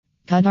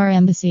Qatar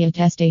Embassy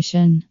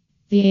Attestation.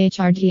 The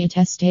HRD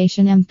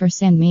Attestation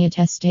 &Me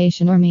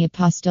Attestation or Me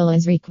Apostille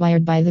is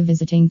required by the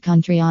visiting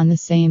country on the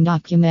same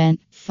document,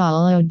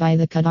 followed by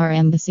the Qatar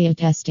Embassy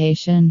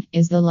Attestation,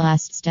 is the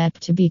last step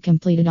to be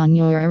completed on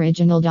your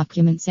original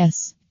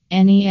documents.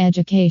 Any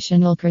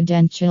educational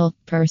credential,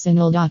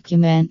 personal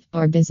document,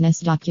 or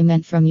business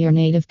document from your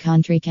native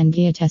country can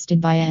be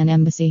attested by an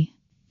embassy.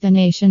 The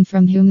nation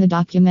from whom the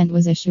document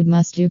was issued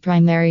must do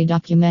primary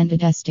document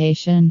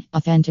attestation,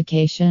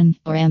 authentication,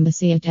 or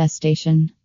embassy attestation.